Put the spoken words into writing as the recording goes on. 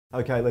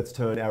Okay, let's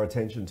turn our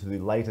attention to the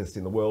latest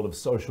in the world of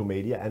social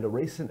media and a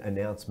recent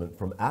announcement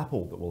from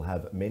Apple that will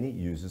have many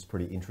users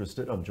pretty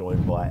interested. I'm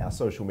joined by our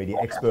social media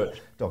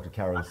expert, Dr.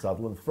 Karen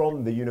Sutherland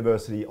from the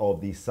University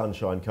of the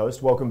Sunshine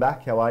Coast. Welcome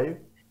back. How are you?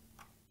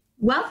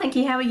 Well, thank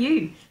you. How are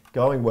you?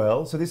 Going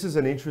well. So this is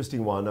an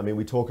interesting one. I mean,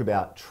 we talk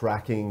about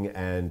tracking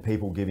and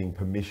people giving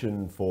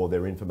permission for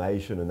their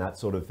information and that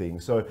sort of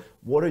thing. So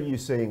what are you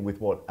seeing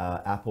with what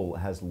Apple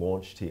has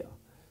launched here?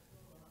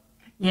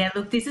 Yeah,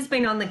 look, this has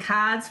been on the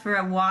cards for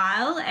a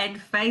while,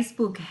 and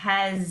Facebook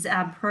has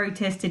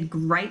protested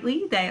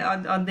greatly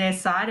on their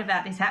side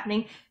about this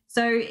happening.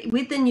 So,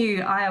 with the new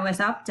iOS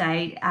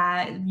update,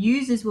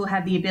 users will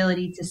have the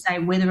ability to say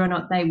whether or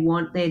not they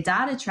want their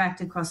data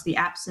tracked across the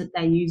apps that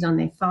they use on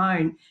their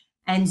phone.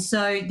 And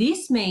so,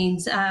 this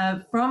means,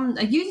 from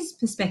a user's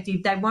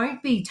perspective, they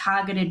won't be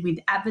targeted with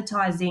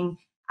advertising,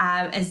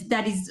 as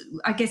that is,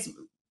 I guess,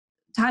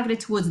 targeted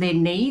towards their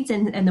needs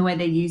and the way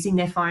they're using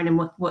their phone and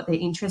what their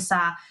interests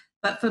are.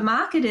 But for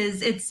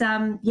marketers, it's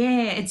going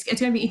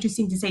to be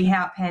interesting to see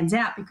how it pans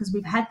out, because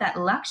we've had that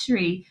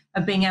luxury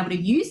of being able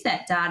to use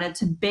that data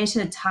to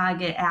better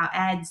target our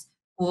ads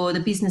for the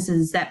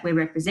businesses that we're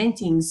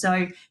representing.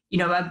 So,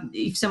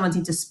 if someone's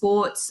into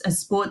sports, a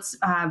sports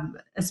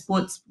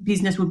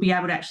business would be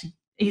able to actually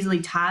easily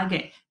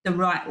target the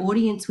right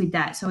audience with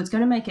that. So it's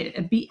going to make it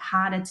a bit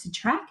harder to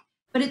track.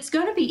 But it's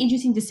going to be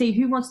interesting to see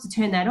who wants to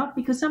turn that off,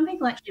 because some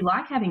people actually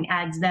like having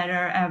ads that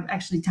are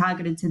actually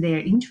targeted to their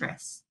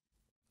interests.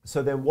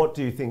 So then what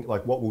do you think,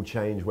 like what will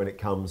change when it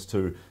comes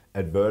to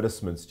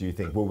advertisements, do you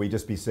think? Will we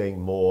just be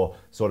seeing more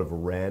sort of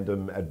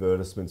random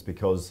advertisements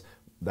because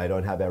they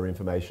don't have our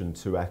information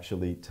to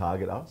actually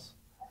target us?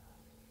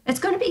 It's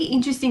going to be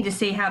interesting to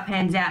see how it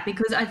pans out,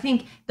 because I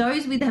think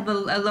those with have a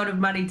lot of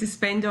money to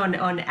spend on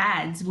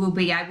ads will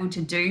be able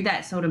to do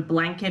that sort of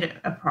blanket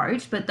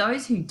approach. But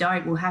those who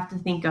don't will have to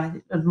think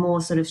of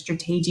more sort of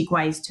strategic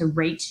ways to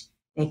reach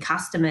their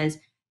customers.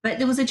 But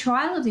there was a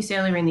trial of this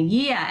earlier in the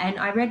year, and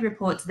I read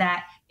reports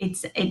that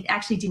it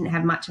actually didn't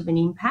have much of an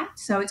impact.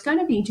 So it's going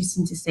to be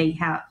interesting to see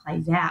how it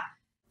plays out.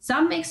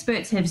 Some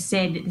experts have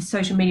said, the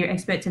social media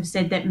experts have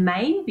said that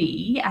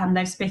maybe,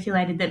 they've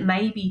speculated that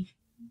maybe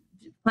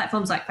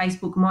platforms like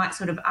Facebook might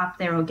sort of up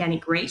their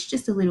organic reach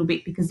just a little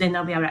bit, because then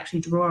they'll be able to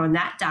actually draw on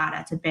that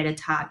data to better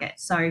target.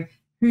 So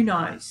who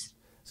knows?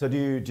 So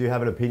do you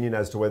have an opinion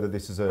as to whether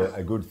this is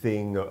a good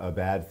thing, a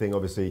bad thing?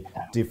 Obviously,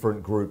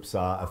 different groups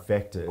are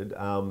affected,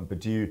 but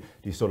do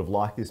you sort of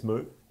like this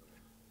move?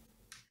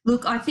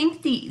 Look, I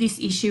think this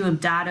issue of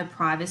data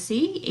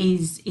privacy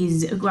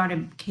is going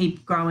to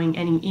keep growing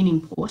in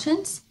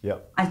importance.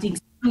 Yep. I think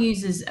some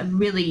users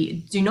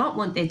really do not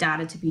want their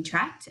data to be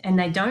tracked, and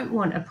they don't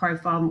want a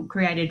profile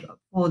created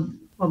for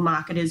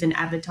marketers and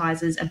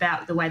advertisers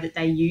about the way that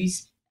they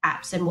use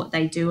apps and what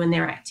they do and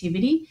their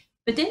activity.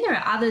 But then there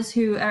are others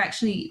who are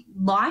actually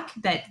like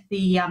that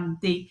the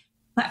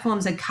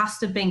platforms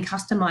are being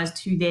customized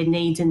to their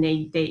needs and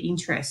their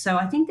interests. So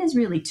I think there's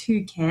really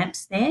two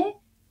camps there.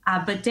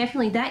 But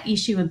definitely that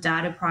issue of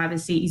data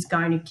privacy is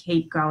going to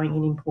keep growing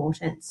in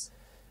importance.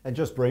 And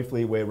just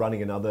briefly, we're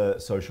running another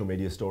social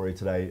media story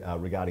today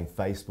regarding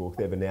Facebook.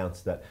 They've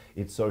announced that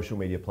its social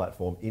media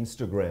platform,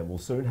 Instagram, will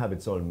soon have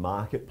its own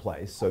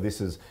marketplace. So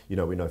this is, we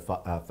know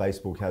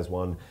Facebook has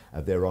one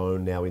of their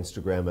own, now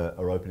Instagram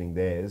are opening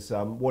theirs.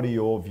 What are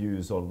your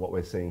views on what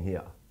we're seeing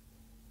here?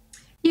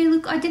 Yeah,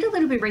 look, I did a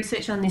little bit of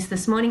research on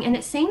this morning, and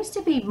it seems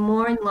to be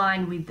more in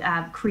line with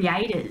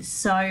creators.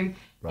 So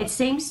Right. it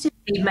seems to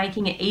be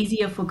making it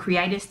easier for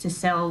creators to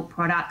sell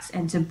products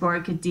and to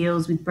broker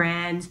deals with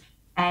brands,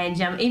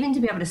 and even to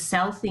be able to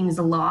sell things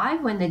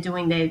live when they're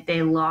doing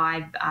their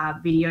live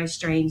video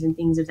streams and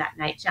things of that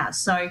nature.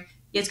 So yeah,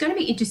 it's going to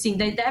be interesting.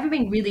 They haven't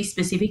been really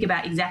specific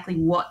about exactly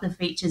what the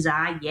features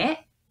are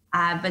yet,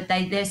 but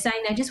they're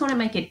saying they just want to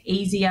make it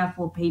easier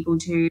for people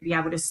to be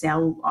able to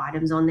sell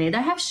items on there.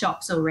 They have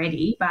shops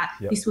already, but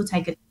Yep. this will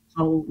take it to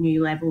a whole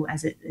new level,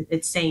 as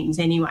it seems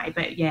anyway.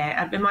 But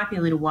yeah, it might be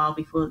a little while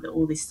before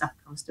all this stuff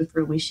comes to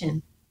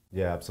fruition.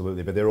 Yeah,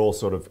 absolutely. But they're all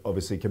sort of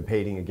obviously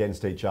competing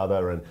against each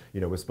other. And,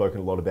 we've spoken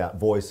a lot about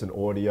voice and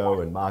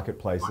audio and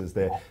marketplaces.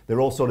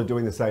 They're all sort of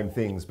doing the same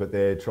things, but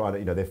they're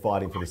trying to, they're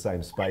fighting for the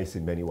same space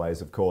in many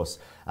ways, of course.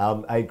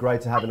 Hey,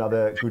 great to have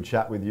another good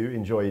chat with you.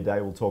 Enjoy your day.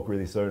 We'll talk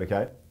really soon,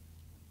 okay?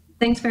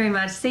 Thanks very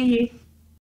much. See you.